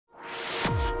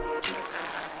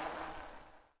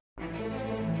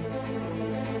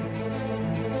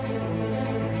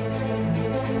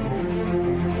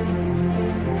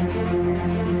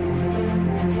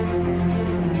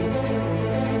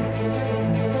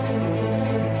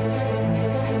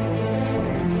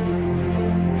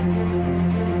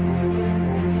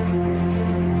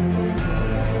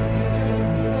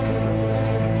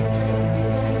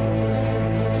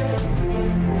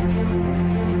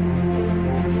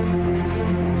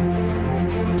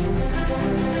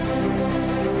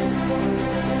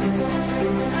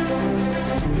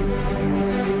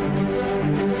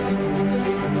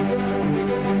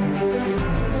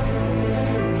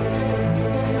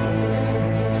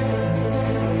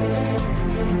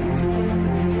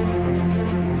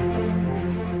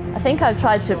think I've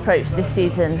tried to approach this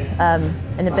season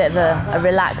in a bit of a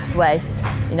relaxed way.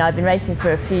 You know, I've been racing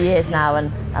for a few years now,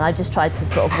 and I just tried to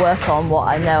sort of work on what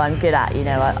I know I'm good at. You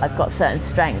know, I've got certain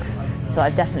strengths, so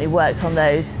I've definitely worked on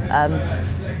those.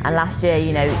 And last year,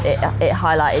 you know, it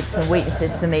highlighted some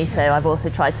weaknesses for me, so I've also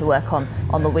tried to work on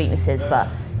the weaknesses. But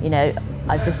you know,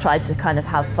 I've just tried to kind of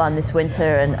have fun this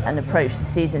winter and approach the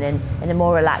season in a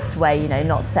more relaxed way. You know,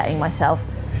 not setting myself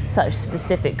such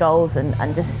specific goals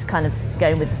and just kind of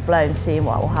going with the flow and seeing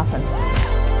what will happen.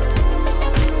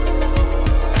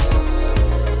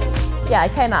 Yeah, I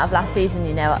came out of last season,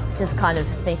 you know, just kind of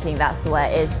thinking that's the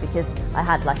way it is, because I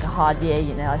had like a hard year.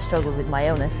 You know, I struggled with my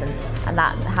illness, and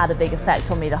that had a big effect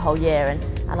on me the whole year,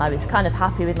 and I was kind of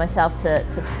happy with myself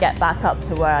to get back up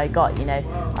to where I got. You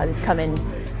know, I was coming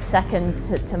second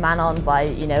to Manon by,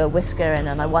 you know, a whisker, and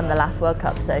I won the last World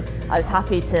Cup, so I was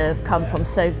happy to have come from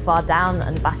so far down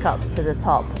and back up to the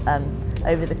top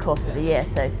over the course of the year.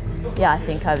 So yeah, I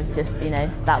think I was just, you know,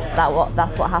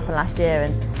 that's what happened last year,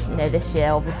 and you know, this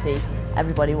year obviously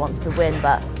everybody wants to win,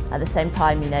 but at the same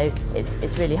time, you know,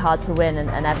 it's really hard to win,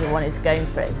 and everyone is going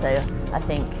for it. So I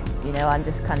think, you know, I'm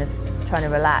just kind of trying to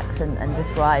relax and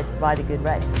just ride a good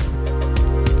race.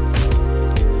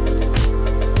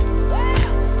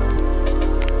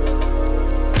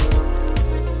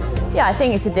 Yeah, I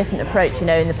think it's a different approach. You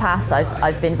know, in the past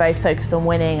I've been very focused on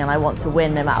winning, and I want to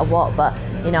win no matter what, but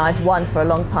you know, I've won for a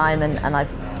long time, and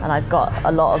I've got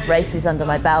a lot of races under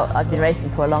my belt. I've been racing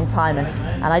for a long time,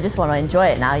 and I just want to enjoy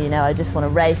it now. You know, I just want to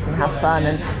race and have fun,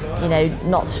 and you know,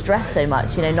 not stress so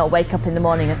much. You know, not wake up in the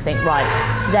morning and think, right,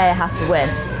 today I have to win.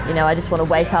 You know, I just want to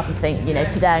wake up and think, you know,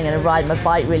 today I'm going to ride my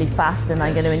bike really fast and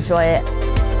I'm going to enjoy it.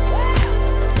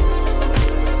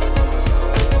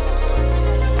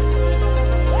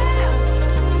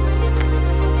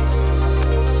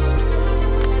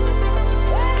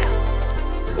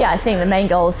 Yeah, I think the main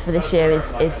goals for this year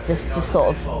is just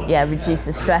sort of, yeah, reduce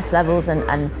the stress levels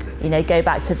and you know, go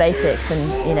back to basics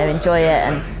and, you know, enjoy it.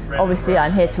 And obviously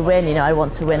I'm here to win. You know, I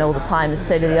want to win all the time, and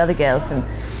so do the other girls.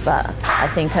 But I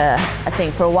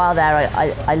think for a while there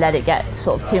I let it get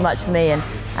sort of too much for me and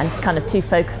kind of too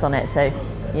focused on it. So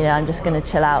you know, I'm just going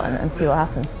to chill out and see what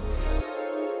happens.